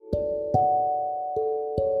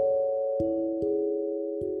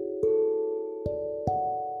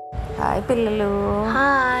Hi పిల్లలు.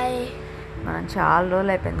 Hi. మనం చాలా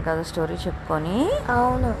రోజులు అయిపోయింది కదా స్టోరీ చెప్పుకొని.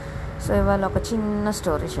 అవును. సో ఇవాళ ఒక చిన్న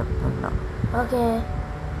స్టోరీ చెప్పుకుందాం. ఓకే.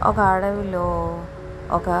 ఒక అడవిలో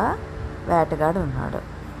ఒక వేటగాడు ఉన్నాడు.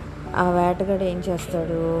 ఆ వేటగాడు ఏం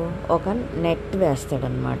చేస్తాడు, ఒక నెట్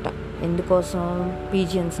వేస్తాడనమాట. ఎందుకోసం?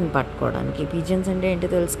 పీజియన్స్ని పట్టుకోవడానికి. పీజియన్స్ అంటే ఏంటో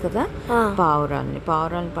తెలుసు కదా,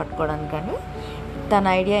 పావురాల్ని పట్టుకోవడానికని. తన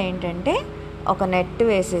ఐడియా ఏంటంటే ఒక నెట్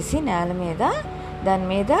వేసేసి నేల మీద, దాని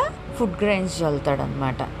మీద ఫుడ్ గ్రెయిన్స్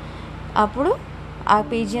చల్లుతాడనమాట. అప్పుడు ఆ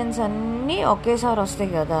పీజియన్స్ అన్నీ ఒకేసారి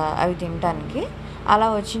వస్తాయి కదా అవి తినటానికి. అలా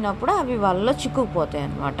వచ్చినప్పుడు అవి వల్ల చిక్కుకుపోతాయి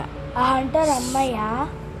అన్నమాట. ఆ హంటర్ అమ్మాయ్యా.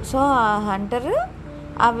 సో ఆ హంటర్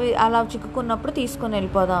అవి అలా చిక్కుకున్నప్పుడు తీసుకొని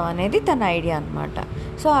వెళ్ళిపోదాం అనేది తన ఐడియా అనమాట.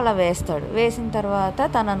 సో అలా వేస్తాడు. వేసిన తర్వాత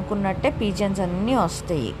తను అనుకున్నట్టే పీజియన్స్ అన్నీ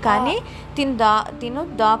వస్తాయి. కానీ తిను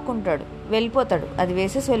దాక్కుంటాడు, వెళ్ళిపోతాడు. అది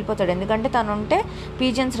వేసేసి వెళ్ళిపోతాడు. ఎందుకంటే తను ఉంటే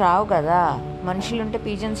పీజియన్స్ రావు కదా, మనుషులు ఉంటే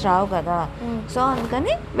పీజియన్స్ రావు కదా. సో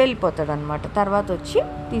అందుకని వెళ్ళిపోతాడు అనమాట. తర్వాత వచ్చి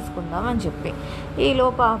తీసుకుందాం అని చెప్పి. ఈ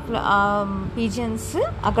లోపు ఆ పీజియన్స్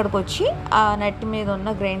అక్కడికి వచ్చి ఆ నెట్ మీద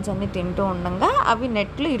ఉన్న గ్రెయిన్స్ అన్నీ తింటూ ఉండగా అవి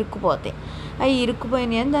నెట్లు ఇరుక్కుపోతాయి. అవి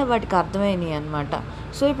ఇరుక్కుపోయినాయి అని వాటికి అర్థమైనాయి అనమాట.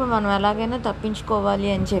 సో ఇప్పుడు మనం ఎలాగైనా తప్పించుకోవాలి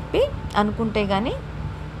అని చెప్పి అనుకుంటే కానీ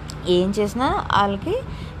ఏం చేసినా వాళ్ళకి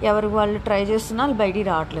ఎవరికి వాళ్ళు ట్రై చేస్తున్నా వాళ్ళు బయటికి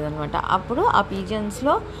రావట్లేదు అనమాట. అప్పుడు ఆ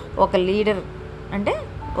పీజియన్స్లో ఒక లీడర్, అంటే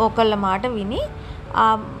ఒకళ్ళ మాట విని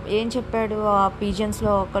ఏం చెప్పాడు, ఆ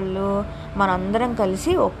పీజియన్స్లో ఒకళ్ళు మనందరం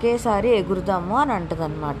కలిసి ఒకేసారి ఎగురుదాము అని అంటది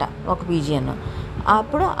అనమాట ఒక పీజియన్.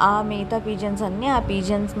 అప్పుడు ఆ మిగతా పీజియన్స్ అన్నీ ఆ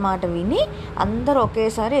పీజియన్స్ మాట విని అందరూ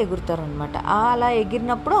ఒకేసారి ఎగురుతారనమాట. అలా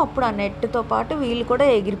ఎగిరినప్పుడు అప్పుడు ఆ నెట్తో పాటు వీళ్ళు కూడా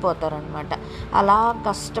ఎగిరిపోతారనమాట. అలా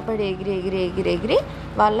కష్టపడి ఎగిరి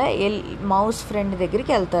వాళ్ళ మౌస్ ఫ్రెండ్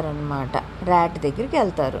దగ్గరికి వెళ్తారనమాట. ర్యాట్ దగ్గరికి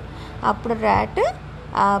వెళ్తారు. అప్పుడు ర్యాట్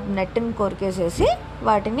ఆ నెట్ని కొరికేసేసి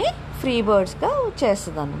వాటిని ఫ్రీ బర్డ్స్గా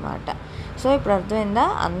చేస్తుంది అనమాట. సో ఇప్పుడు అర్థమైందా,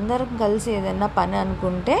 అందరం కలిసి ఏదైనా పని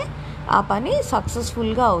అనుకుంటే ఆ పని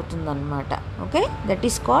సక్సెస్ఫుల్గా అవుతుందన్నమాట. Okay, that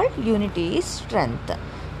is called unity is strength.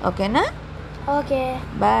 ఓకేనా? Okay,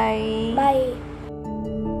 bye.